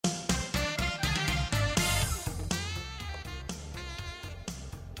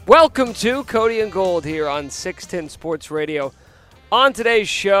Welcome to Cody and Gold here on 610 Sports Radio. On today's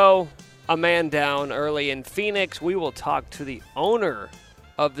show, a man down early in Phoenix. We will talk to the owner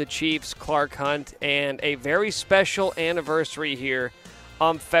of the Chiefs, Clark Hunt, and a very special anniversary here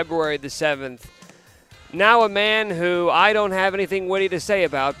on February the 7th. Now a man who I don't have anything witty to say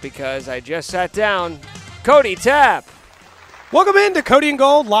about because I just sat down, Cody Tapp. Welcome into Cody and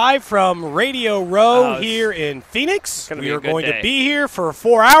Gold, live from Radio Row here in Phoenix. We are going to be here for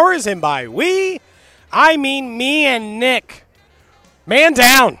 4 hours, and by we, I mean me and Nick. Man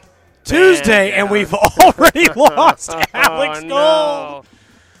down. Tuesday, and we've already lost Alex Gold. No.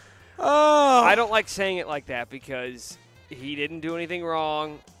 Oh. I don't like saying it like that because he didn't do anything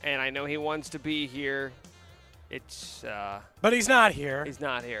wrong, and I know he wants to be here. But he's not here. He's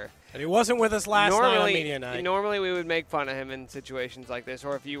not here. And he wasn't with us last night on Media Night. Normally we would make fun of him in situations like this,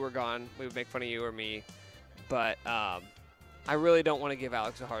 or if you were gone, we would make fun of you or me. But I really don't want to give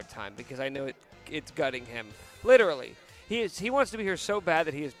Alex a hard time because I know it's gutting him. Literally. He wants to be here so bad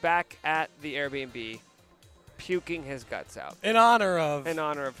that he is back at the Airbnb puking his guts out. In honor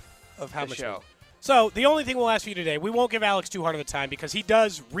of how much show. So the only thing we'll ask for you today, we won't give Alex too hard of a time because he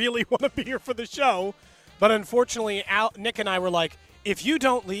does really want to be here for the show. But unfortunately, Nick and I were like, if you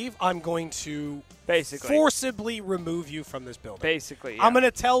don't leave, I'm going to forcibly remove you from this building. Basically, yeah. I'm going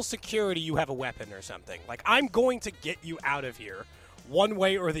to tell security you have a weapon or something. Like, I'm going to get you out of here one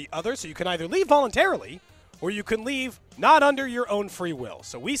way or the other, so you can either leave voluntarily or you can leave not under your own free will.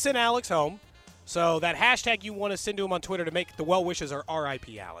 So we sent Alex home. So that hashtag you want to send to him on Twitter to make the well wishes are RIP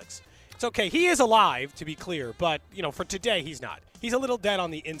Alex. It's okay. He is alive, to be clear, but, for today, he's not. He's a little dead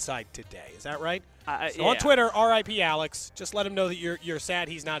on the inside today. Is that right? So on Twitter, RIP Alex. Just let him know that you're sad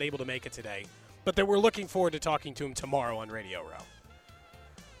he's not able to make it today, but that we're looking forward to talking to him tomorrow on Radio Row.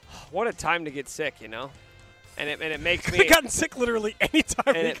 What a time to get sick, And it makes me. We've gotten sick literally any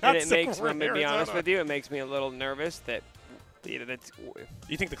time we got sick. Makes me, to be honest with you, it makes me a little nervous that. You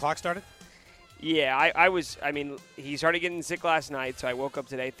think the clock started? Yeah, he started getting sick last night, so I woke up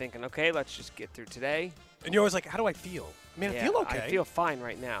today thinking, okay, let's just get through today. And you're always like, how do I feel? I feel okay. I feel fine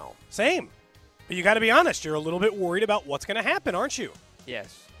right now. Same. But you got to be honest. You're a little bit worried about what's going to happen, aren't you?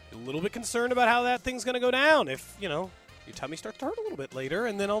 Yes. You're a little bit concerned about how that thing's going to go down if, your tummy starts to hurt a little bit later,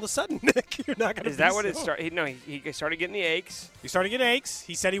 and then all of a sudden, Nick, you're not going to Is that what it started? No, he started getting the aches. He started getting aches.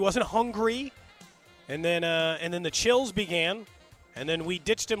 He said he wasn't hungry. And then the chills began. And then we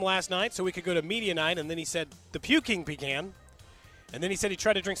ditched him last night so we could go to Media Night, and then he said the puking began. And then he said he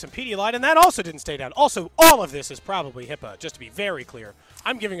tried to drink some Pedialyte, and that also didn't stay down. Also, all of this is probably HIPAA, just to be very clear.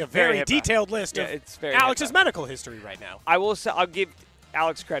 I'm giving a very detailed list of Alex's medical history right now. I'll give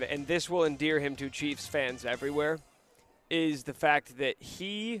Alex credit, and this will endear him to Chiefs fans everywhere, is the fact that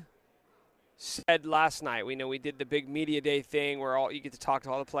he said last night, we did the big media day thing where you get to talk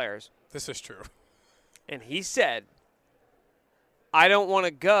to all the players. This is true. And he said, I don't want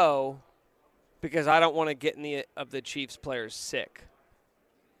to go because I don't want to get any of the Chiefs players sick.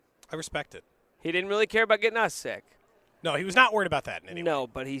 I respect it. He didn't really care about getting us sick. No, he was not worried about that in any way. No,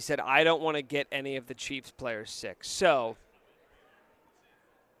 but he said, I don't want to get any of the Chiefs players sick. So,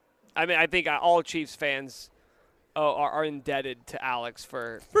 I think all Chiefs fans are indebted to Alex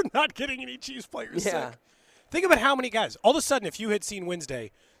for not getting any Chiefs players sick. Think about how many guys. All of a sudden, if you had seen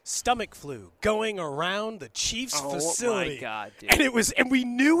Wednesday, stomach flu going around the Chiefs facility. Oh, my God, dude. And we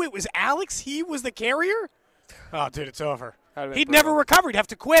knew it was Alex. He was the carrier. Oh, dude, it's over. He'd brutal. never recover. He'd have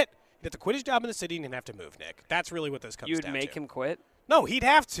to quit. He'd have to quit his job in the city and he'd have to move, Nick. That's really what this comes down to. You would make him quit? No, he'd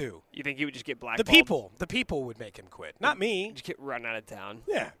have to. You think he would just get blackballed? The people would make him quit, not me. Just get run out of town.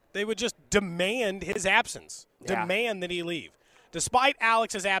 Yeah, they would just demand his absence, demand that he leave. Despite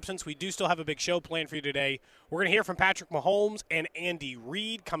Alex's absence, we do still have a big show planned for you today. We're going to hear from Patrick Mahomes and Andy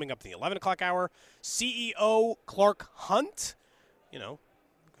Reid coming up in the 11 o'clock hour. CEO Clark Hunt,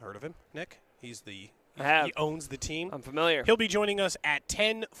 heard of him, Nick? He owns the team. I'm familiar. He'll be joining us at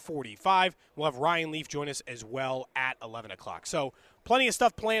 10:45. We'll have Ryan Leaf join us as well at 11 o'clock. So plenty of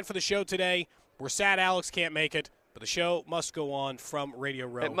stuff planned for the show today. We're sad Alex can't make it, but the show must go on from Radio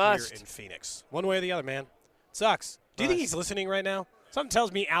Row here in Phoenix. One way or the other, man. It sucks. Do you think he's listening right now? Something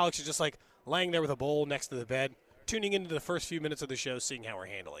tells me Alex is just like laying there with a bowl next to the bed, tuning into the first few minutes of the show, seeing how we're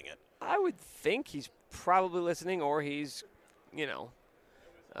handling it. I would think he's probably listening, or he's,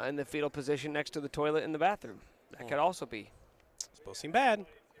 in the fetal position next to the toilet in the bathroom. That could also be. Those both seem bad.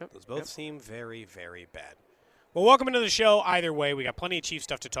 Those both seem very, very bad. Well, welcome into the show. Either way, we got plenty of Chiefs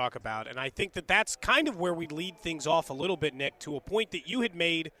stuff to talk about, and I think that's kind of where we lead things off a little bit, Nick, to a point that you had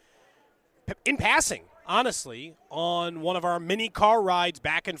made in passing, honestly, on one of our mini car rides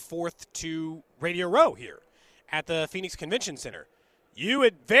back and forth to Radio Row here at the Phoenix Convention Center. You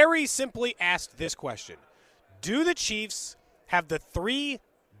had very simply asked this question. Do the Chiefs have the 3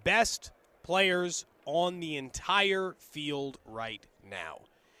 best players on the entire field right now?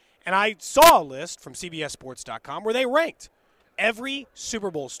 And I saw a list from CBSSports.com where they ranked every Super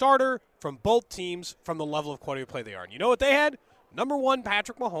Bowl starter from both teams from the level of quality of play they are. And you know what they had? Number 1,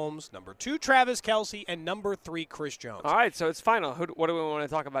 Patrick Mahomes. Number 2, Travis Kelce. And number 3, Chris Jones. All right, so it's final. What do we want to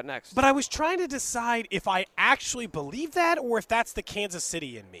talk about next? But I was trying to decide if I actually believe that or if that's the Kansas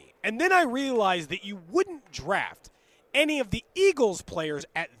City in me. And then I realized that you wouldn't draft any of the Eagles players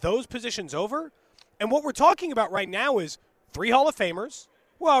at those positions over. And what we're talking about right now is 3 Hall of Famers.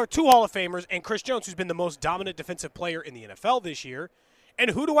 Well, 2 Hall of Famers and Chris Jones, who's been the most dominant defensive player in the NFL this year. And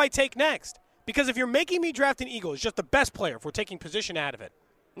who do I take next? Because if you're making me draft an Eagle, it's just the best player if we're taking position out of it.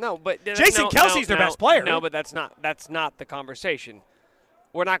 No, but Jason Kelce's their best player. No, but that's not the conversation.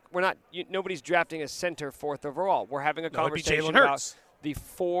 Nobody's drafting a center 4th overall. We're having a conversation about the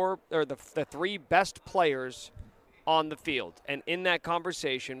 3 best players on the field, and in that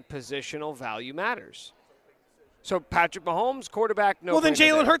conversation, positional value matters. So Patrick Mahomes, quarterback, no. Well, then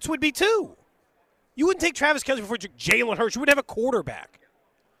Jalen Hurts would be too. You wouldn't take Travis Kelce before Jalen Hurts. You would have a quarterback.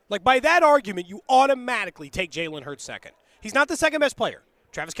 Like, by that argument, you automatically take Jalen Hurts second. He's not the second best player.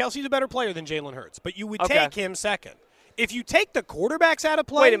 Travis Kelce's a better player than Jalen Hurts, but you would take him second. If you take the quarterbacks out of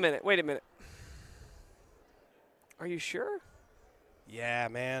play. Wait a minute. Are you sure? Yeah,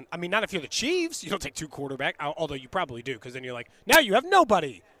 man. I mean, not if you're the Chiefs. You don't take 2 quarterbacks, although you probably do, because then you're like, now you have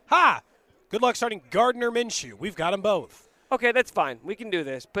nobody. Ha! Good luck starting Gardner Minshew. We've got them both. Okay, that's fine. We can do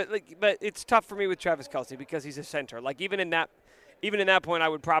this, but it's tough for me with Travis Kelce because he's a center. Like even in that point, I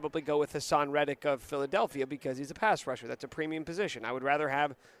would probably go with Hassan Reddick of Philadelphia because he's a pass rusher. That's a premium position. I would rather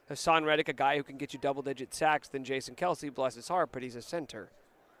have Hassan Reddick, a guy who can get you double-digit sacks, than Jason Kelce, bless his heart, but he's a center.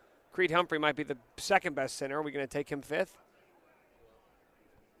 Creed Humphrey might be the 2nd best center. Are we going to take him 5th?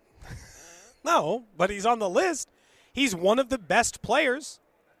 No, but he's on the list. He's one of the best players.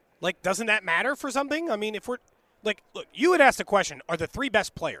 Like, doesn't that matter for something? I mean, if we're – like, look, you had asked the question, are the 3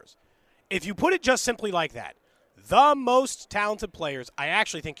 best players? If you put it just simply like that, the most talented players, I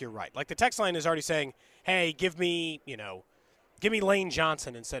actually think you're right. Like, the text line is already saying, hey, give me Lane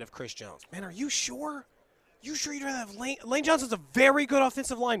Johnson instead of Chris Jones. Man, are you sure? You sure you'd rather have Lane Johnson's a very good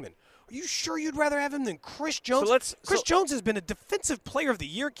offensive lineman. Are you sure you'd rather have him than Chris Jones? Chris Jones has been a Defensive Player of the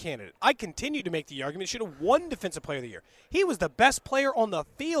Year candidate. I continue to make the argument he should have won Defensive Player of the Year. He was the best player on the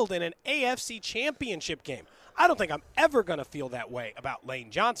field in an AFC championship game. I don't think I'm ever going to feel that way about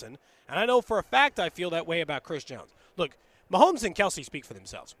Lane Johnson, and I know for a fact I feel that way about Chris Jones. Look, Mahomes and Kelce speak for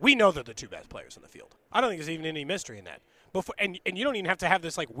themselves. We know they're the 2 best players on the field. I don't think there's even any mystery in that. And you don't even have to have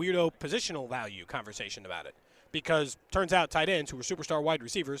this like weirdo positional value conversation about it. Because turns out tight ends who are superstar wide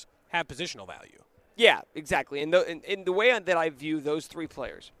receivers have positional value. Yeah, exactly. And the way that I view those 3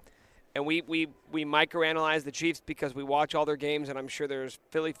 players, and we microanalyze the Chiefs because we watch all their games, and I'm sure there's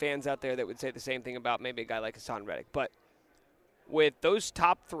Philly fans out there that would say the same thing about maybe a guy like Hassan Reddick. But with those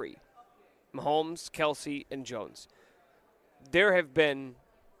top 3, Mahomes, Kelce, and Jones, there have been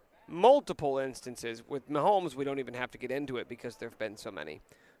multiple instances. With Mahomes, we don't even have to get into it because there have been so many.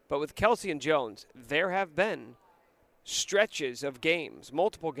 But with Kelce and Jones, there have been stretches of games,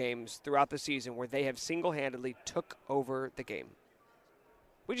 multiple games throughout the season where they have single-handedly took over the game.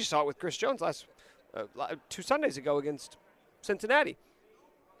 We just saw it with Chris Jones 2 Sundays ago against Cincinnati.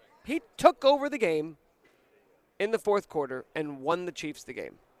 He took over the game in the 4th quarter and won the Chiefs the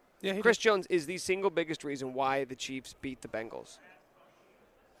game. Yeah, Chris Jones is the single biggest reason why the Chiefs beat the Bengals.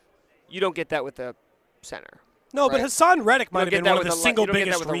 You don't get that with a center. No, right? But Hassan Reddick might have been one of the single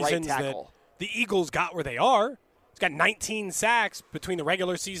biggest reasons that the Eagles got where they are. He's got 19 sacks between the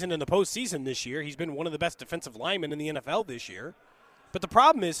regular season and the postseason this year. He's been one of the best defensive linemen in the NFL this year. But the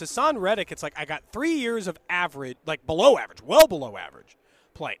problem is Hassan Reddick, it's like I got 3 years of average, like below average, well below average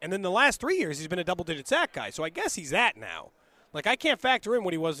play. And then the last 3 years he's been a double-digit sack guy. So I guess he's that now. Like I can't factor in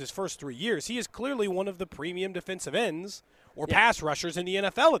what he was his first 3 years. He is clearly one of the premium defensive ends or pass rushers in the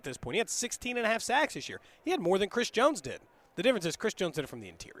NFL at this point. He had 16.5 sacks this year. He had more than Chris Jones did. The difference is Chris Jones did it from the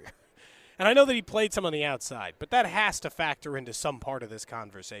interior. And I know that he played some on the outside, but that has to factor into some part of this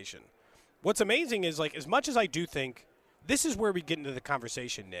conversation. What's amazing is, like, as much as I do think this is where we get into the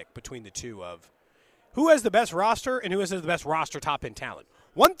conversation, Nick, between the two of who has the best roster and who has the best roster top-end talent.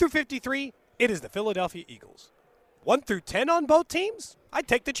 1 through 53, it is the Philadelphia Eagles. 1 through 10 on both teams, I'd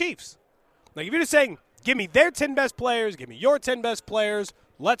take the Chiefs. Like, if you're just saying, give me their 10 best players, give me your 10 best players,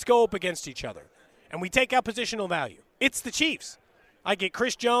 let's go up against each other. And we take out positional value. It's the Chiefs. I get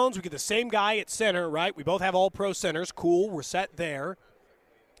Chris Jones. We get the same guy at center, right? We both have all-pro centers. Cool, we're set there.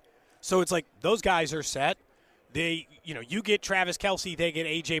 So it's like those guys are set. You get Travis Kelce, they get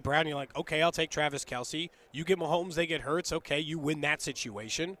A.J. Brown. You're like, okay, I'll take Travis Kelce. You get Mahomes, they get Hurts. Okay, you win that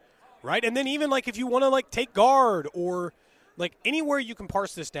situation, right? And then even, like, if you want to, like, take guard or, like, anywhere you can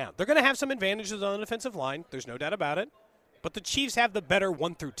parse this down. They're going to have some advantages on the defensive line. There's no doubt about it. But the Chiefs have the better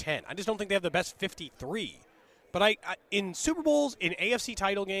 1 through 10. I just don't think they have the best 53. But I in Super Bowls, in AFC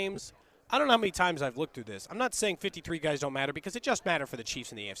title games, I don't know how many times I've looked through this. I'm not saying 53 guys don't matter because it just mattered for the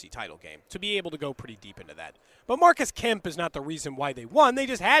Chiefs in the AFC title game to be able to go pretty deep into that. But Marcus Kemp is not the reason why they won. They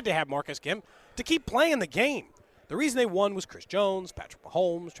just had to have Marcus Kemp to keep playing the game. The reason they won was Chris Jones, Patrick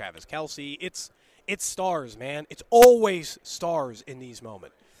Mahomes, Travis Kelce. It's stars, man. It's always stars in these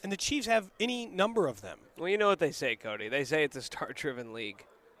moments. And the Chiefs have any number of them. Well, you know what they say, Cody. They say it's a star-driven league.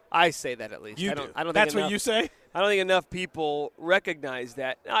 I say that at least. You I don't That's think enough, what you say? I don't think enough people recognize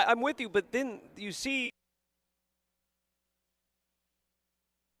that. I'm with you, but then you see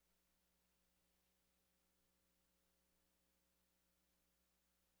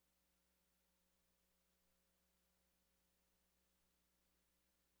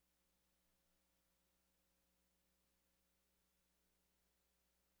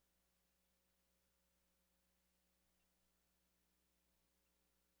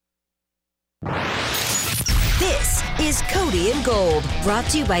This is Cody and Gold, brought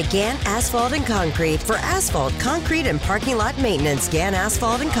to you by Gann Asphalt and Concrete. For asphalt, concrete, and parking lot maintenance, Gann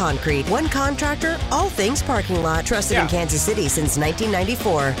Asphalt and Concrete. One contractor, all things parking lot. Trusted in Kansas City since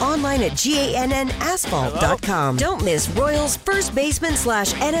 1994. Online at GANNasphalt.com. Don't miss Royals first baseman /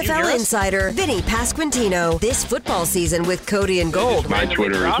 NFL insider, Vinny Pasquantino. This football season with Cody and Gold. My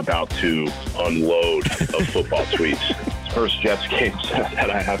Twitter is about to unload of football tweets. First Jets game that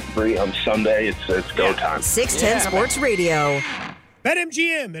I have free on Sunday. It's go time. 610 Sports Radio.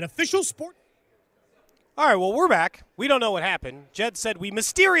 BetMGM, an official sport. All right, well, we're back. We don't know what happened. Jed said we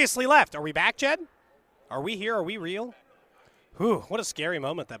mysteriously left. Are we back, Jed? Are we here? Are we real? Whew, what a scary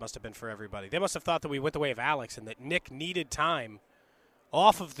moment that must have been for everybody. They must have thought that we went the way of Alex and that Nick needed time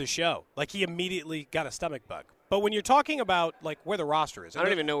off of the show. Like, he immediately got a stomach bug. But when you're talking about, like, where the roster is. I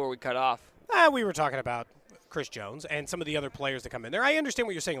don't even know where we cut off. We were talking about Chris Jones and some of the other players that come in there. I understand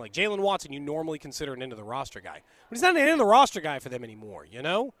what you're saying. Like Jalen Watson, you normally consider an end-of-the-roster guy. But he's not an end-of-the-roster guy for them anymore, you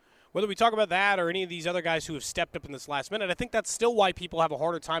know? Whether we talk about that or any of these other guys who have stepped up in this last minute, I think that's still why people have a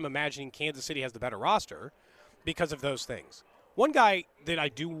harder time imagining Kansas City has the better roster because of those things. One guy that I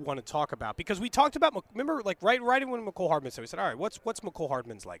do want to talk about, because we talked about, remember, like right when Mecole Hardman said, we said, all right, what's Mecole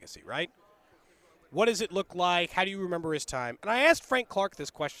Hardman's legacy, right? What does it look like? How do you remember his time? And I asked Frank Clark this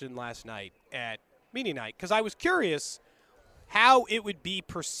question last night at meeting night because I was curious how it would be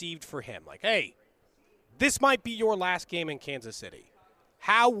perceived for him. Like, hey, this might be your last game in Kansas City.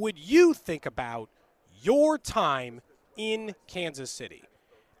 How would you think about your time in Kansas City?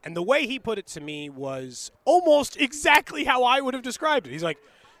 And the way he put it to me was almost exactly how I would have described it. He's like,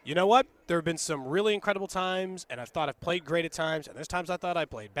 you know what? There have been some really incredible times, and I've thought I've played great at times, and there's times I thought I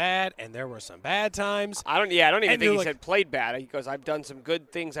played bad, and there were some bad times. I don't even think he said played bad. He goes, I've done some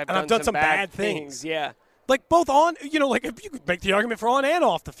good things. I've done some bad things. Yeah. Like both on, like if you could make the argument for on and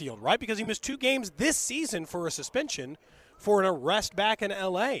off the field, right? Because he missed 2 games this season for a suspension for an arrest back in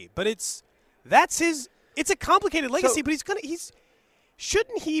L.A. But it's a complicated legacy, but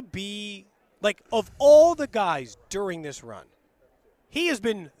shouldn't he be, like, of all the guys during this run, he has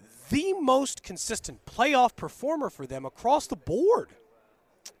been the most consistent playoff performer for them across the board,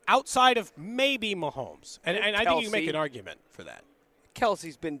 outside of maybe Mahomes. And I think you can make an argument for that.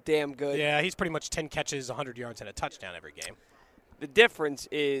 Kelce's been damn good. Yeah, he's pretty much 10 catches, 100 yards, and a touchdown every game. The difference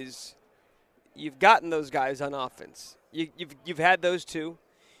is you've gotten those guys on offense. You've had those two.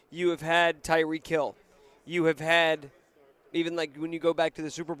 You have had Tyreek Hill. You have had, even like when you go back to the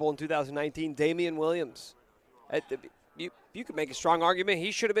Super Bowl in 2019, Damian Williams. You could make a strong argument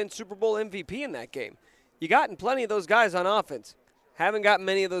he should have been Super Bowl MVP in that game. You gotten plenty of those guys on offense. Haven't got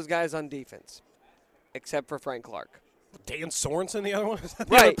many of those guys on defense, except for Frank Clark. Dan Sorensen, the other one? Is that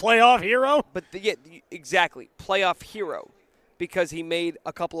the right. other playoff hero? But exactly, playoff hero, because he made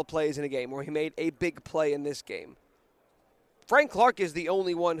a couple of plays in a game, or he made a big play in this game. Frank Clark is the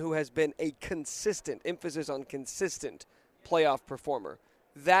only one who has been a consistent, emphasis on consistent, playoff performer.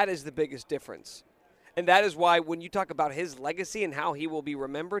 That is the biggest difference. And that is why when you talk about his legacy and how he will be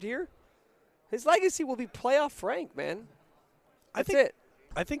remembered here, his legacy will be playoff Frank, man. That's it.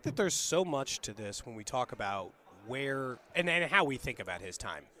 I think that there's so much to this when we talk about where and how we think about his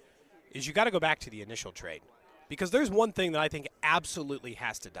time. Is you got to go back to the initial trade. Because there's one thing that I think absolutely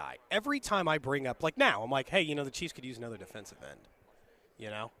has to die. Every time I bring up, like now, I'm like, hey, the Chiefs could use another defensive end.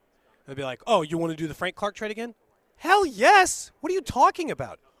 They'd be like, oh, you want to do the Frank Clark trade again? Hell yes. What are you talking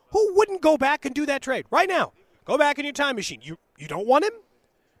about? Who wouldn't go back and do that trade right now? Go back in your time machine. You don't want him?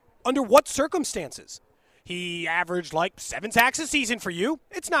 Under what circumstances? He averaged like 7 sacks a season for you.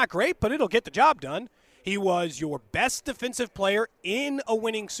 It's not great, but it'll get the job done. He was your best defensive player in a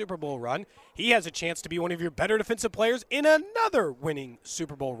winning Super Bowl run. He has a chance to be one of your better defensive players in another winning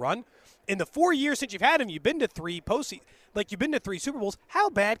Super Bowl run. In the 4 years since you've had him, you've been to 3 you've been to 3 Super Bowls. How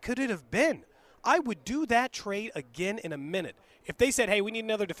bad could it have been? I would do that trade again in a minute. If they said, hey, we need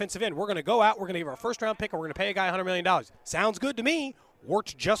another defensive end, we're going to go out, we're going to give our first-round pick, and we're going to pay a guy $100 million. Sounds good to me.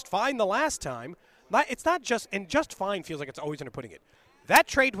 Worked just fine the last time. It's not just – and just fine feels like it's always underputting it. That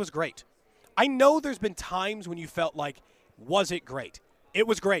trade was great. I know there's been times when you felt like, was it great? It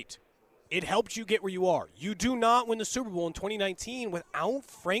was great. It helped you get where you are. You do not win the Super Bowl in 2019 without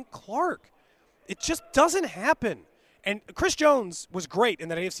Frank Clark. It just doesn't happen. And Chris Jones was great in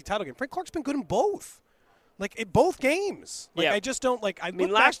that AFC title game. Frank Clark's been good in both. Like, in both games. Like, yeah. I just don't, like, I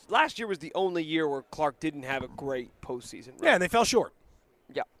mean, last year was the only year where Clark didn't have a great postseason. Right? Yeah, and they fell short.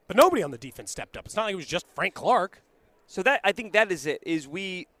 Yeah. But nobody on the defense stepped up. It's not like it was just Frank Clark. So I think that is it, is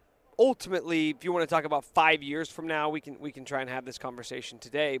we ultimately, if you want to talk about 5 years from now, we can try and have this conversation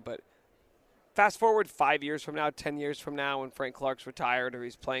today, but fast forward 5 years from now, 10 years from now, when Frank Clark's retired or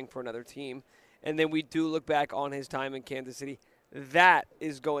he's playing for another team, and then we do look back on his time in Kansas City, that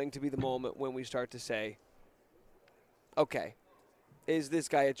is going to be the moment when we start to say, okay, is this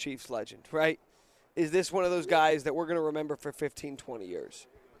guy a Chiefs legend, right? Is this one of those guys that we're going to remember for 15, 20 years?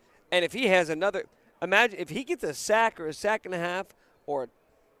 And if he has another – imagine if he gets a sack or a sack and a half or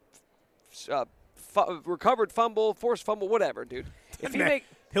a recovered fumble, forced fumble, whatever, dude. If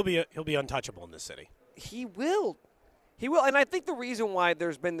he'll be untouchable in this city. He will. He will. And I think the reason why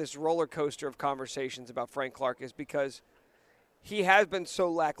there's been this roller coaster of conversations about Frank Clark is because he has been so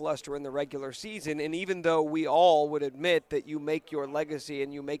lackluster in the regular season. And even though we all would admit that you make your legacy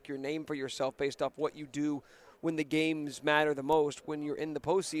and you make your name for yourself based off what you do when the games matter the most, when you're in the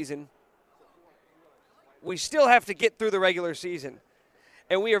postseason, we still have to get through the regular season.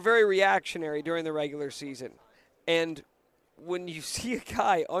 And we are very reactionary during the regular season. And when you see a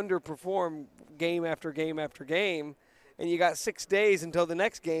guy underperform game after game after game, and you got 6 days until the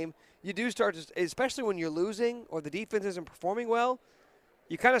next game, you do start to, especially when you're losing or the defense isn't performing well,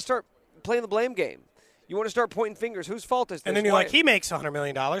 you kind of start playing the blame game. You want to start pointing fingers. Whose fault is this? And then you're like, he makes $100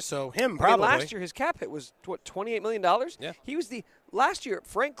 million, so him probably. I mean, last year his cap hit was, what, $28 million? Yeah. He was last year,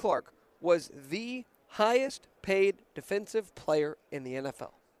 Frank Clark was the highest paid defensive player in the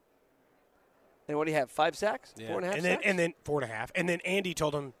NFL. And what do you have, 5 sacks? Yeah. 4.5 sacks? And then 4.5. And then Andy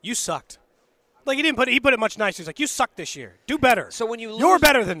told him, you sucked. Like, he put it much nicer. He's like, you suck this year. Do better. So when you lose, you're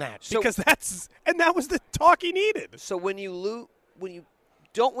better than that. Because that was the talk he needed. So when you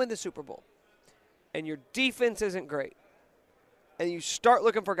don't win the Super Bowl and your defense isn't great and you start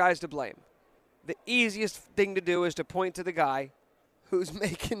looking for guys to blame, the easiest thing to do is to point to the guy who's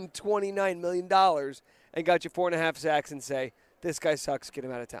making $29 million and got you 4.5 sacks and say, this guy sucks, get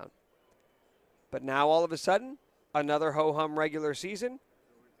him out of town. But now all of a sudden, another ho-hum regular season,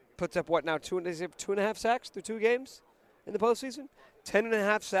 puts up what now, 2.5 sacks through 2 games in the postseason?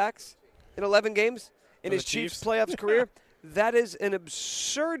 10.5 sacks in 11 games in his Chiefs playoffs career? That is an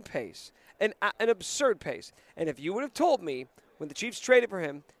absurd pace, an absurd pace. And if you would have told me when the Chiefs traded for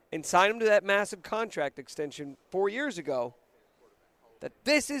him and signed him to that massive contract extension 4 years ago that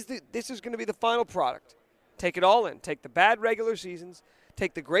this is going to be the final product, take it all in. Take the bad regular seasons,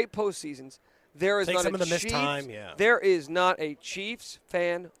 take the great postseasons. There is not a Chiefs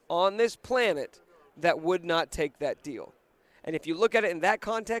fan on this planet that would not take that deal. And if you look at it in that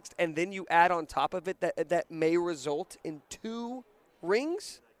context and then you add on top of it that may result in 2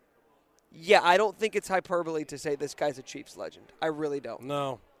 rings, yeah, I don't think it's hyperbole to say this guy's a Chiefs legend. I really don't.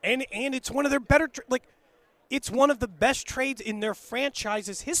 No. And it's one of their better it's one of the best trades in their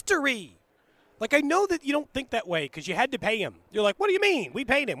franchise's history. Like, I know that you don't think that way because you had to pay him. You're like, what do you mean? We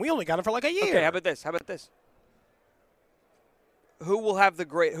paid him. We only got him for like a year. Okay, how about this? Who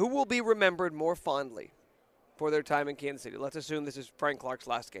will be remembered more fondly for their time in Kansas City? Let's assume this is Frank Clark's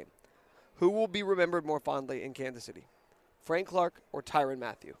last game. Who will be remembered more fondly in Kansas City? Frank Clark or Tyrann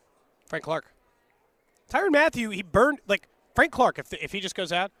Mathieu? Frank Clark. Tyrann Mathieu, he burned, like, Frank Clark, if he just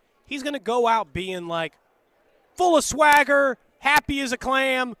goes out, he's going to go out being, like, full of swagger, happy as a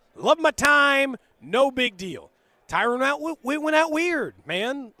clam, love my time, no big deal. Tyrann went out weird,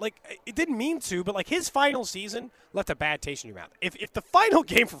 man. Like, it didn't mean to, but, like, his final season left a bad taste in your mouth. If the final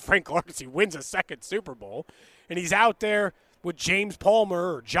game for Frank Clark is he wins a second Super Bowl and he's out there with James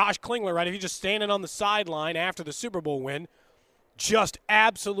Palmer or Josh Klingler, right, if he's just standing on the sideline after the Super Bowl win, just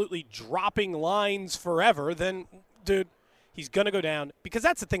absolutely dropping lines forever, then, dude, He's going to go down because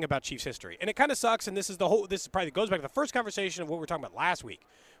that's the thing about Chiefs history. And it kind of sucks, and this probably goes back to the first conversation of what we were talking about last week,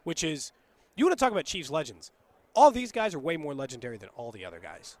 which is you want to talk about Chiefs legends. All these guys are way more legendary than all the other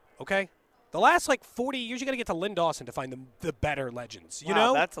guys, okay? The last, 40 years, you got to get to Lynn Dawson to find the better legends, you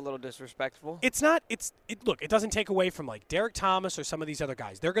know? That's a little disrespectful. It's not – look, it doesn't take away from, Derek Thomas or some of these other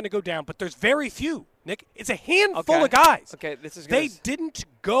guys. They're going to go down, but there's very few, Nick. It's a handful of guys. Okay, this is They didn't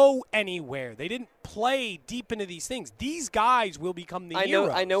go anywhere. They didn't play deep into these things. These guys will become the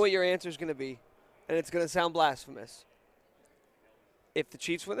heroes. I know what your answer is going to be, and it's going to sound blasphemous. If the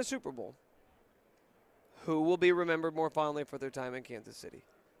Chiefs win the Super Bowl, who will be remembered more fondly for their time in Kansas City?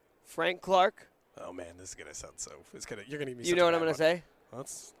 Frank Clark. Oh man, this is gonna sound so. You're gonna give me. You know what I'm gonna say?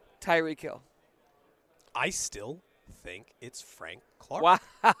 That's Tyreek Hill. I still think it's Frank Clark.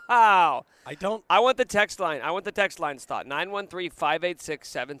 Wow. I don't. I want the text line. I want the text line's thought.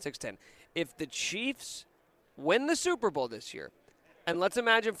 913-586-7610. If the Chiefs win the Super Bowl this year, and let's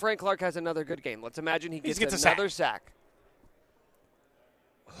imagine Frank Clark has another good game. Let's imagine he gets another sack.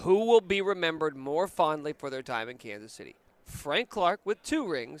 Who will be remembered more fondly for their time in Kansas City? Frank Clark with 2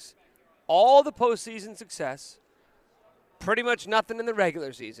 rings, all the postseason success, pretty much nothing in the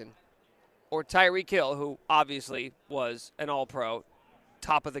regular season, or Tyreek Hill, who obviously was an all-pro,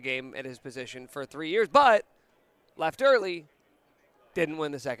 top of the game at his position for 3 years, but left early, didn't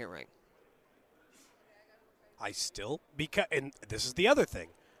win the second ring. And this is the other thing,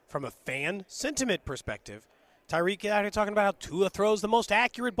 from a fan sentiment perspective, Tyreek out here talking about how Tua throws the most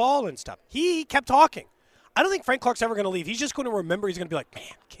accurate ball and stuff. He kept talking. I don't think Frank Clark's ever going to leave. He's just going to remember. He's going to be like, man,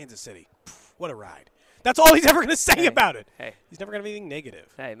 Kansas City, what a ride. That's all he's ever going to say about it. Hey. He's never going to be anything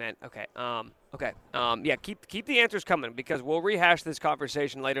negative. Hey, man. Okay. Yeah, keep the answers coming because we'll rehash this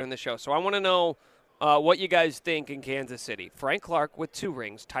conversation later in the show. So I want to know what you guys think in Kansas City. Frank Clark with 2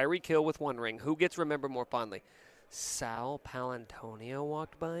 rings, Tyreek Hill with 1 ring. Who gets remembered more fondly? Sal Paolantonio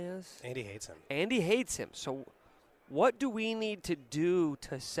walked by us. Andy hates him. So what do we need to do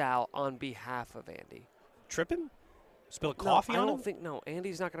to Sal on behalf of Andy? Trip him? Spill coffee on him?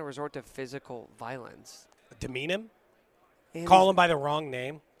 Andy's not going to resort to physical violence. Demean him? Call him by the wrong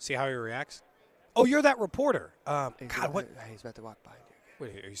name? See how he reacts? Oh, you're that reporter. What? He's about to walk by you.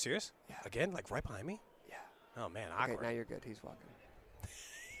 Wait, are you serious? Yeah. Again? Right behind me? Yeah. Oh, man, awkward. Okay, now you're good. He's walking.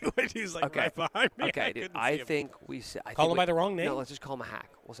 Wait, he's right behind me. Okay, dude. I think we say. Call him by the wrong name? No, let's just call him a hack.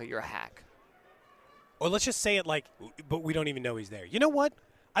 We'll say you're a hack. Or let's just say it but we don't even know he's there. You know what?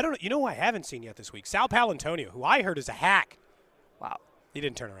 I don't know. You know who I haven't seen yet this week? Sal Paolantonio, who I heard is a hack. Wow. He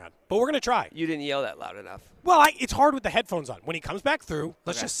didn't turn around. But we're going to try. You didn't yell that loud enough. Well, it's hard with the headphones on. When he comes back through,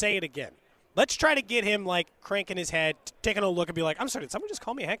 let's just say it again. Let's try to get him, cranking his head, taking a look and be like, I'm sorry, did someone just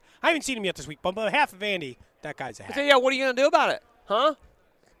call me a hack? I haven't seen him yet this week, but on behalf of Andy, that guy's a hack. So, yeah, what are you going to do about it? Huh?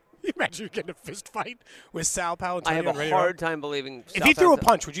 You imagine you getting a fist fight with Sal Paolantonio? I have a hard time believing If he threw a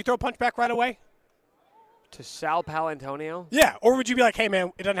punch, would you throw a punch back right away? To Sal Paolantonio? Yeah, or would you be like, hey,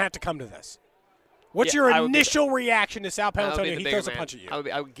 man, it doesn't have to come to this? What's your initial reaction to Sal Paolantonio? He throws a punch at you.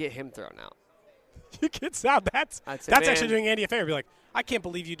 I would get him thrown out. You get Sal. That's actually doing Andy a favor. Be like, I can't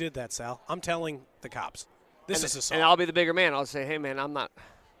believe you did that, Sal. I'm telling the cops. This is assault. And I'll be the bigger man. I'll say, hey, man, I'm not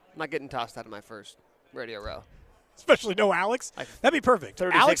getting tossed out of my first radio row. Especially no Alex. That'd be perfect.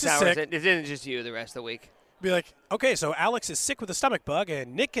 36 Alex is hours. sick. It isn't just you the rest of the week. Be like, okay, so Alex is sick with a stomach bug,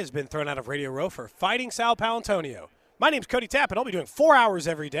 and Nick has been thrown out of Radio Row for fighting Sal Paolantonio. My name's Cody Tapp, and I'll be doing 4 hours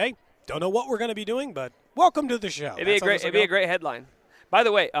every day. Don't know what we're going to be doing, but welcome to the show. It'd be a great headline. By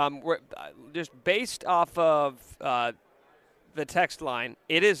the way, we're just based off of the text line,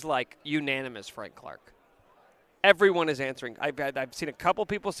 it is unanimous Frank Clark. Everyone is answering. I've seen a couple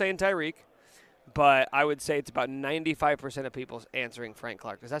people saying Tyreek, but I would say it's about 95% of people answering Frank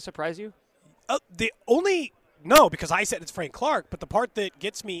Clark. Does that surprise you? No, because I said it's Frank Clark, but the part that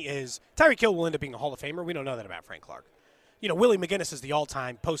gets me is Tyreek Hill will end up being a Hall of Famer. We don't know that about Frank Clark. Willie McGinnis is the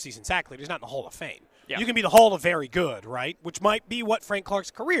all-time postseason sack leader. He's not in the Hall of Fame. Yeah. You can be the Hall of Very Good, right? Which might be what Frank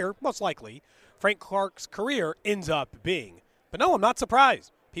Clark's career, most likely, ends up being. But no, I'm not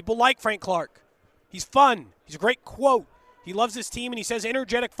surprised. People like Frank Clark. He's fun. He's a great quote. He loves his team, and he says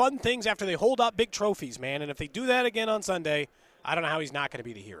energetic, fun things after they hold up big trophies, man. And if they do that again on Sunday, I don't know how he's not going to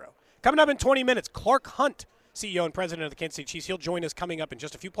be the hero. Coming up in 20 minutes, Clark Hunt, CEO and president of the Kansas City Chiefs. He'll join us coming up in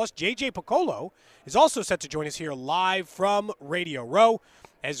just a few. Plus, J.J. Piccolo is also set to join us here live from Radio Row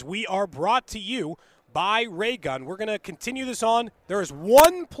as we are brought to you by Raygun. We're going to continue this on. There is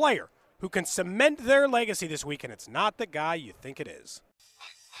one player who can cement their legacy this week, and it's not the guy you think it is.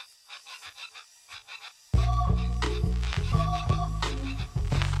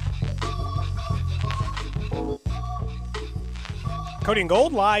 Cody and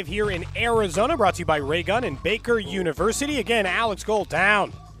Gold live here in Arizona, brought to you by Ray Gun and Baker University. Again, Alex Gold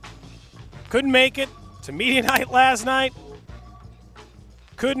down. Couldn't make it to media night last night.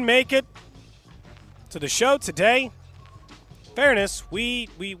 Couldn't make it to the show today. Fairness, we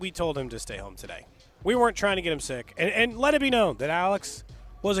told him to stay home today. We weren't trying to get him sick. And let it be known that Alex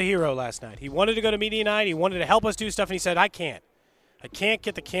was a hero last night. He wanted to go to media night. He wanted to help us do stuff, and he said, I can't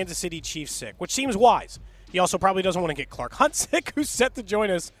get the Kansas City Chiefs sick, which seems wise. He also probably doesn't want to get Clark Hunt sick, who's set to join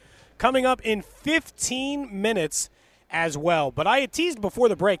us coming up in 15 minutes as well. But I had teased before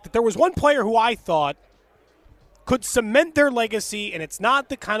the break that there was one player who I thought could cement their legacy, and it's not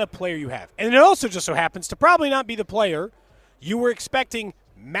the kind of player you have. And it also just so happens to probably not be the player you were expecting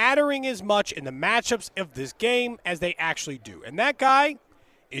mattering as much in the matchups of this game as they actually do. And that guy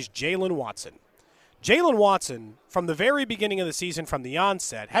is Jaylen Watson. Jaylen Watson, from the very beginning of the season, from the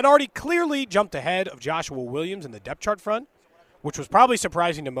onset, had already clearly jumped ahead of Joshua Williams in the depth chart front, which was probably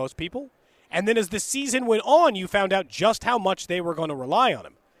surprising to most people. And then as the season went on, you found out just how much they were going to rely on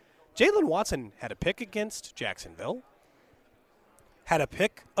him. Jaylen Watson had a pick against Jacksonville, had a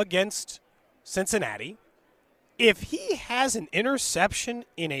pick against Cincinnati. If he has an interception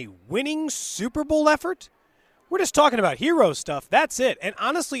in a winning Super Bowl effort, we're just talking about hero stuff. That's it. And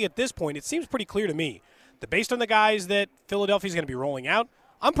honestly, at this point, it seems pretty clear to me that based on the guys that Philadelphia's going to be rolling out,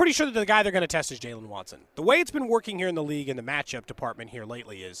 I'm pretty sure that the guy they're going to test is Jaylen Watson. The way it's been working here in the league in the matchup department here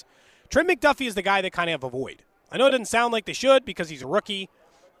lately is Trent McDuffie is the guy they kind of avoid. I know it doesn't sound like they should because he's a rookie,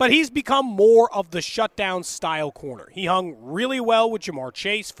 but he's become more of the shutdown style corner. He hung really well with Jamar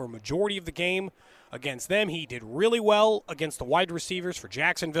Chase for a majority of the game against them. He did really well against the wide receivers for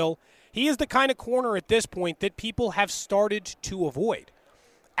Jacksonville. He is the kind of corner at this point that people have started to avoid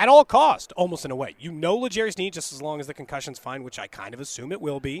at all cost, almost in a way. You know L'Jarius Sneed just as long as the concussion's fine, which I kind of assume it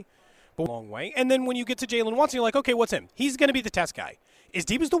will be, but a long way. And then when you get to Jaylen Watson, you're like, okay, what's him? He's going to be the test guy. As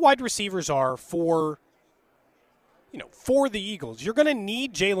deep as the wide receivers are for the Eagles, you're going to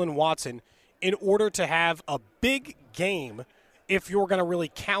need Jaylen Watson in order to have a big game if you're going to really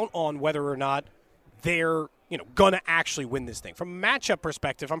count on whether or not they're going to actually win this thing. From a matchup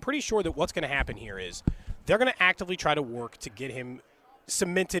perspective, I'm pretty sure that what's going to happen here is they're going to actively try to work to get him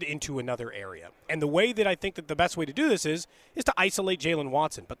cemented into another area. And the way that I think that the best way to do this is to isolate Jaylen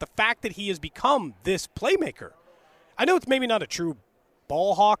Watson. But the fact that he has become this playmaker, I know it's maybe not a true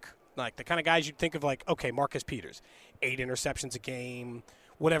ball hawk, like the kind of guys you'd think of like, okay, Marcus Peters, 8 interceptions a game,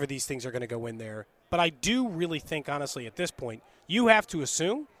 whatever these things are going to go in there. But I do really think, honestly, at this point, you have to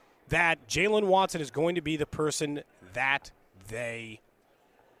assume that Jaylen Watson is going to be the person that they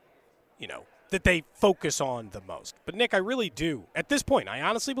focus on the most. But, Nick, I really do. At this point, I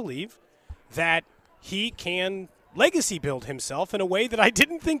honestly believe that he can legacy build himself in a way that I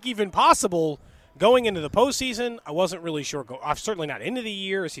didn't think even possible going into the postseason. I wasn't really sure. Certainly not into the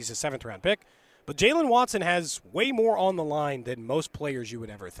year as he's a 7th-round pick. But Jaylen Watson has way more on the line than most players you would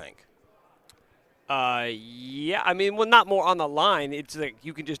ever think. Yeah, I mean, well, not more on the line. It's like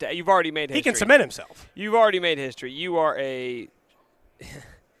you've already made history. He can cement himself. You've already made history. You are a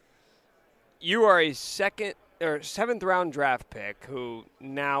 7th-round draft pick who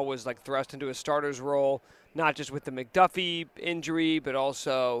now was like thrust into a starter's role, not just with the McDuffie injury, but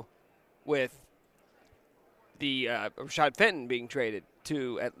also with the Rashad Fenton being traded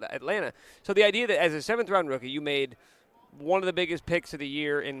to Atlanta. So the idea that as a 7th-round rookie, you made one of the biggest picks of the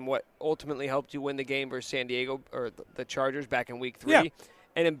year in what ultimately helped you win the game versus San Diego or the Chargers back in week 3. Yeah.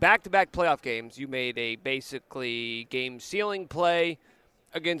 And in back-to-back playoff games, you made a basically game-sealing play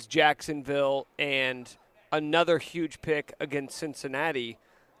against Jacksonville and another huge pick against Cincinnati.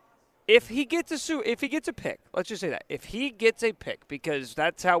 If he gets a pick, let's just say that. If he gets a pick, because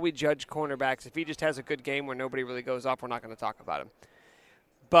that's how we judge cornerbacks. If he just has a good game where nobody really goes off, we're not going to talk about him.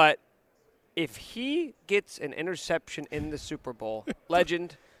 But if he gets an interception in the Super Bowl,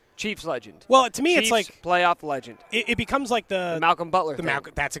 legend, Chiefs legend. Well, to me, Chiefs it's like playoff legend. It becomes like the Malcolm Butler thing.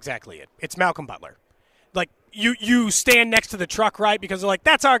 That's exactly it. It's Malcolm Butler. Like you stand next to the truck, right? Because they're like,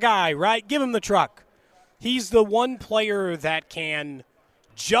 that's our guy, right? Give him the truck. He's the one player that can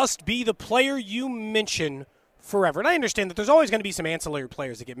just be the player you mention forever. And I understand that there's always going to be some ancillary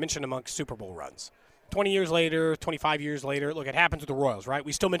players that get mentioned amongst Super Bowl runs. 20 years later, 25 years later, look, it happens with the Royals, right?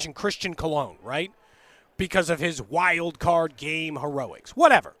 We still mention Christian Colon, right? Because of his wild card game heroics.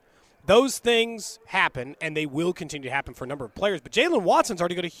 Whatever. Those things happen, and they will continue to happen for a number of players. But Jaylen Watson's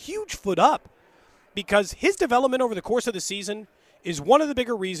already got a huge foot up because his development over the course of the season is one of the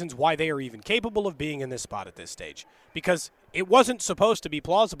bigger reasons why they are even capable of being in this spot at this stage. Because it wasn't supposed to be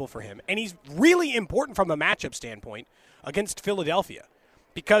plausible for him. And he's really important from a matchup standpoint against Philadelphia.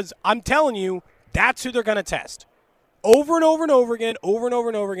 Because I'm telling you, that's who they're going to test. over and over and over again,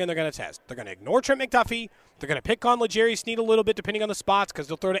 they're going to test. They're going to ignore Trent McDuffie. They're going to pick on L'Jarius Sneed a little bit depending on the spots because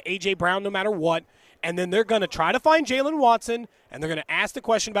they'll throw to A.J. Brown no matter what. And then they're going to try to find Jalen Watson, and they're going to ask the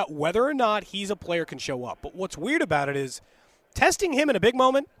question about whether or not he's a player can show up. But what's weird about it is testing him in a big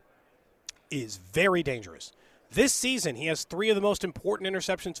moment is very dangerous. This season, he has 3 of the most important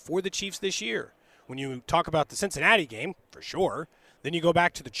interceptions for the Chiefs this year. When you talk about the Cincinnati game, for sure, then you go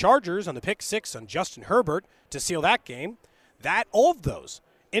back to the Chargers on the pick 6 on Justin Herbert to seal that game. All of those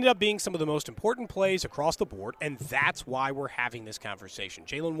ended up being some of the most important plays across the board, and that's why we're having this conversation.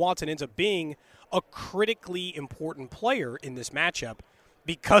 Jalen Watson ends up being a critically important player in this matchup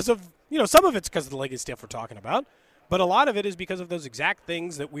because of, some of it's because of the legacy stuff we're talking about, but a lot of it is because of those exact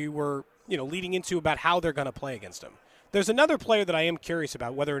things that we were, leading into about how they're going to play against him. There's another player that I am curious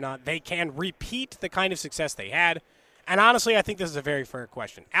about whether or not they can repeat the kind of success they had, and honestly, I think this is a very fair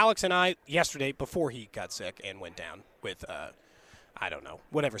question. Alex and I, yesterday, before he got sick and went down with, I don't know,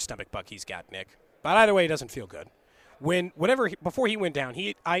 whatever stomach bug he's got, Nick. But either way, it doesn't feel good. Before he went down,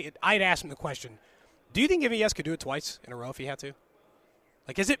 I'd asked him the question, do you think MVS could do it twice in a row if he had to?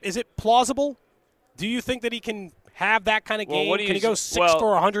 Like, is it plausible? Do you think that he can have that kind of game? Can he go 6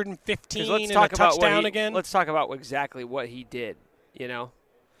 for 115 and a touchdown again? Let's talk about exactly what he did,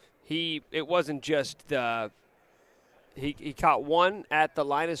 It wasn't just he caught one at the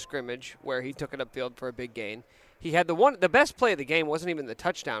line of scrimmage where he took it upfield for a big gain. He had the best play of the game wasn't even the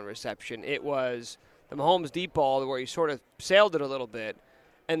touchdown reception. It was the Mahomes deep ball where he sort of sailed it a little bit,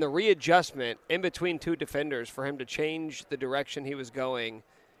 and the readjustment in between 2 defenders for him to change the direction he was going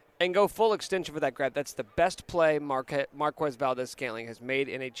and go full extension for that grab. That's the best play Marquez Valdes-Scantling has made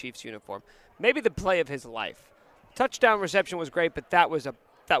in a Chiefs uniform. Maybe the play of his life. Touchdown reception was great, but that was a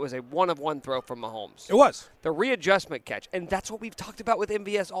one-of-one throw from Mahomes. It was. The readjustment catch. And that's what we've talked about with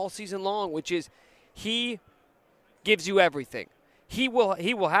MVS all season long, which is he gives you everything. He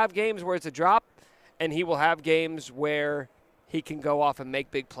will have games where it's a drop, and he will have games where he can go off and make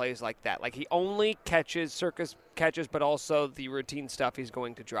big plays like that. Like he only catches circus catches, but also the routine stuff he's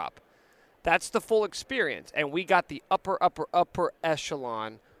going to drop. That's the full experience. And we got the upper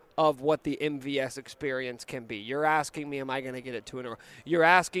echelon of what the MVS experience can be. You're asking me, am I going to get it 2 in a row? You're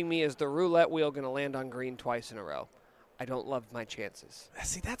asking me, is the roulette wheel going to land on green twice in a row? I don't love my chances.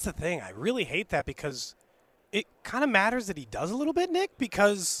 See, that's the thing. I really hate that because it kind of matters that he does a little bit, Nick,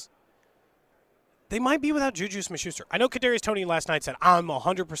 because they might be without Juju Smith-Schuster. I know Kadarius Toney last night said, I'm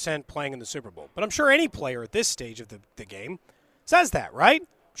 100% playing in the Super Bowl. But I'm sure any player at this stage of the game says that, right?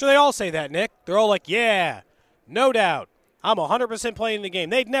 I'm sure they all say that, Nick. They're all like, yeah, no doubt. I'm 100% playing the game.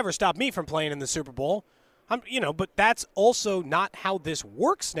 They'd never stop me from playing in the Super Bowl. But that's also not how this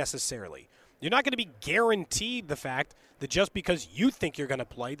works necessarily. You're not going to be guaranteed the fact that just because you think you're going to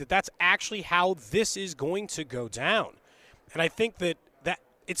play, that's actually how this is going to go down. And I think that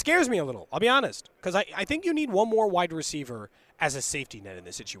it scares me a little, I'll be honest, because I think you need one more wide receiver as a safety net in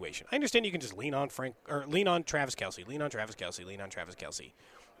this situation. I understand you can just lean on Travis Kelce.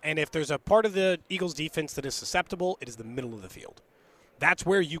 And if there's a part of the Eagles' defense that is susceptible, it is the middle of the field. That's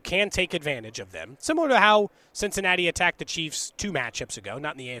where you can take advantage of them, similar to how Cincinnati attacked the Chiefs 2 matchups ago,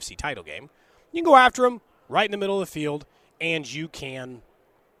 not in the AFC title game. You can go after them right in the middle of the field, and you can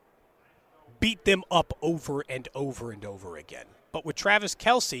beat them up over and over and over again. But with Travis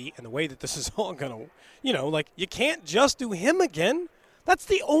Kelce and the way that this is all going to, you can't just do him again. That's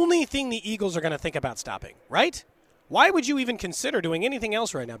the only thing the Eagles are going to think about stopping, right? Why would you even consider doing anything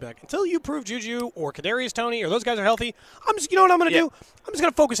else right now, Beck? Until you prove Juju or Kadarius Toney or those guys are healthy, you know what I'm going to do? I'm just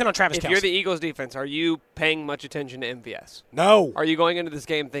going to focus in on Travis Kelce. If you're the Eagles defense, are you paying much attention to MVS? No. Are you going into this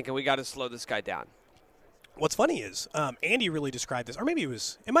game thinking we got to slow this guy down? What's funny is Andy really described this, or maybe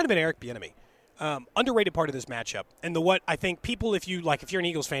it might have been Eric Bieniemy. Underrated part of this matchup, and what I think people, if you're an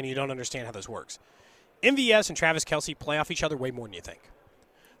Eagles fan and you don't understand how this works, MVS and Travis Kelce play off each other way more than you think.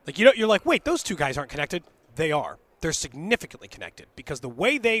 You're like, wait, those 2 guys aren't connected. They are. They're significantly connected because the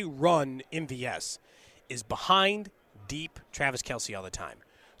way they run MVS is behind deep Travis Kelce all the time.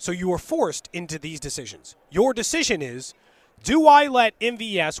 So you are forced into these decisions. Your decision is, do I let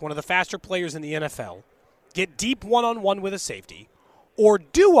MVS, one of the faster players in the NFL, get deep one-on-one with a safety, or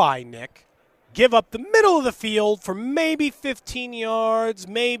do I, Nick, give up the middle of the field for maybe 15 yards,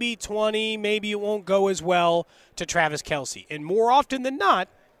 maybe 20, maybe it won't go as well to Travis Kelce? And more often than not,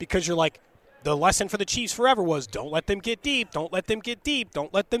 because you're like, the lesson for the Chiefs forever was don't let them get deep, don't let them get deep,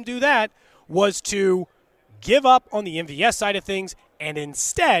 don't let them do that, was to give up on the MVS side of things and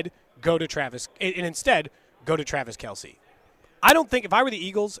instead go to Travis Kelce. I don't think, if I were the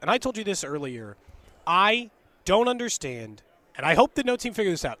Eagles, and I told you this earlier, I don't understand and I hope that no team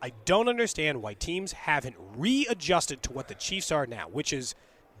figures this out, I don't understand why teams haven't readjusted to what the Chiefs are now, which is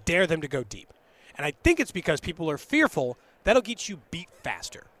dare them to go deep. And I think it's because people are fearful that'll get you beat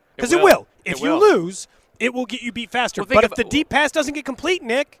faster. Because it will. If you lose, it will get you beat faster. But if the deep pass doesn't get complete,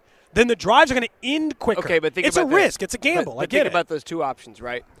 Nick, then the drives are going to end quicker. Okay, but it's a risk. It's a gamble. But I get think it. about those two options,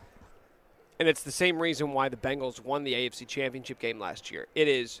 right? And it's the same reason why the Bengals won the AFC Championship game last year. It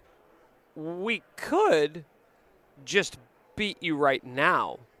is, we could just beat you right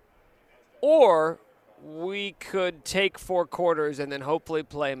now, or we could take 4 quarters and then hopefully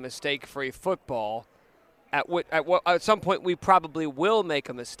play mistake-free football. At some point, we probably will make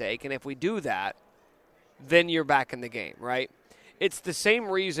a mistake, and if we do that, then you're back in the game, right? It's the same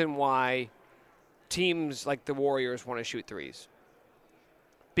reason why teams like the Warriors want to shoot threes.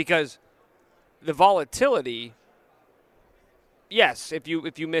 Because the volatility, yes, if you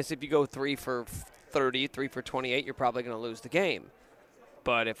go 3 for 30, 3 for 28, you're probably going to lose the game.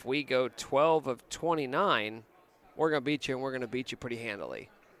 But if we go 12 of 29, we're going to beat you, and we're going to beat you pretty handily.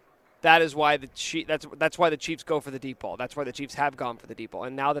 That is why that's why the Chiefs go for the deep ball. That's why the Chiefs have gone for the deep ball.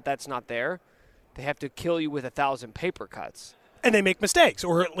 And now that that's not there, they have to kill you with 1,000 paper cuts. And they make mistakes,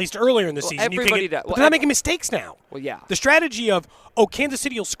 or at least earlier in the season. Everybody does. But they're not making mistakes now. Well, yeah. The strategy of, Kansas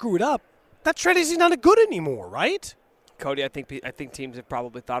City will screw it up, that strategy is not good anymore, right? Cody, I think teams have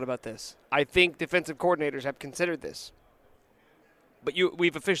probably thought about this. I think defensive coordinators have considered this. But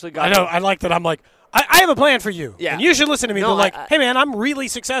we've officially got. I know. I like that. I'm like, I have a plan for you. Yeah. And you should listen to me. They're like, hey, man, I'm really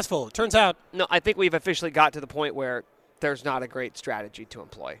successful. It turns out. No, I think we've officially got to the point where there's not a great strategy to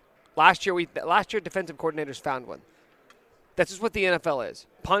employ. Last year, defensive coordinators found one. That's just what the NFL is.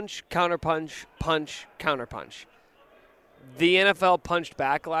 Punch, counterpunch, punch, counterpunch. The NFL punched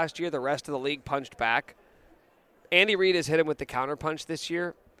back last year. The rest of the league punched back. Andy Reid has hit him with the counterpunch this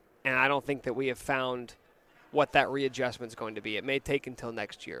year, and I don't think that we have found what that readjustment is going to be. It may take until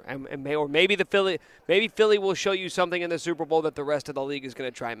next year, maybe Philly will show you something in the Super Bowl that the rest of the league is going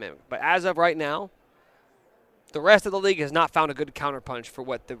to try and mimic. But as of right now, the rest of the league has not found a good counterpunch for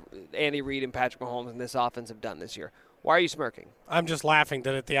what the Andy Reid and Patrick Mahomes and this offense have done this year. Why are you smirking? I'm just laughing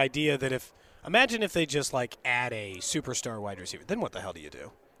at the idea that imagine if they just add a superstar wide receiver. Then what the hell do you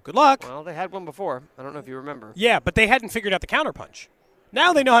do? Good luck. Well, they had one before. I don't know if you remember. Yeah, but they hadn't figured out the counterpunch.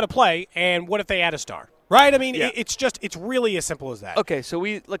 Now they know how to play, and what if they add a star? Right? I mean, yeah. It's really as simple as that. Okay, so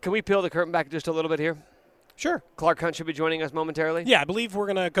can we peel the curtain back just a little bit here? Sure. Clark Hunt should be joining us momentarily. Yeah, I believe we're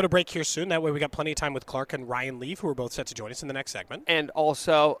going to go to break here soon. That way we got plenty of time with Clark and Ryan Leaf, who are both set to join us in the next segment. And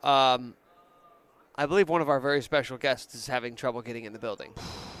also, I believe one of our very special guests is having trouble getting in the building.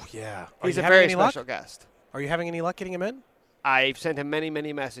 Yeah. He's a very special guest. Are you having any luck getting him in? I've sent him many,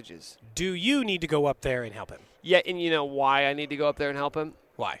 many messages. Do you need to go up there and help him? Yeah, and you know why I need to go up there and help him?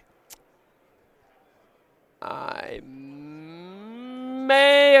 Why? I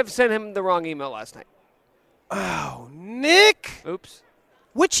may have sent him the wrong email last night. Oh, Nick! Oops.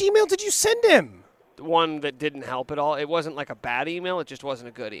 Which email did you send him? The one that didn't help at all. It wasn't like a bad email. It just wasn't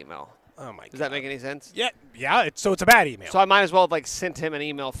a good email. Oh, my God. Does that make any sense? Yeah. So it's a bad email. So I might as well have sent him an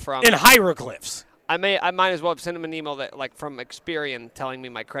email from in hieroglyphs. I might as well have sent him an email that from Experian telling me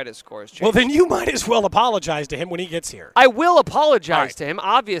my credit score has changed. Well, then you might as well apologize to him when he gets here. I will apologize to him.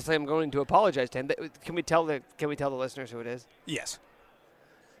 Obviously, I'm going to apologize to him. Can we tell the listeners who it is? Yes.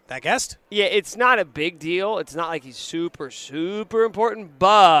 That guest? Yeah, it's not a big deal. It's not like he's super, super important,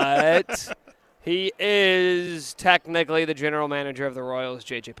 but he is technically the general manager of the Royals,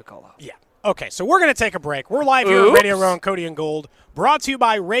 J.J. Piccolo. Yeah. Okay, so we're going to take a break. We're live here at Radio Row on Cody and Gold, brought to you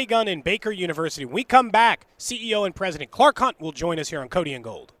by Ray Gun and Baker University. When we come back, CEO and President Clark Hunt will join us here on Cody and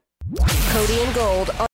Gold. Cody and Gold.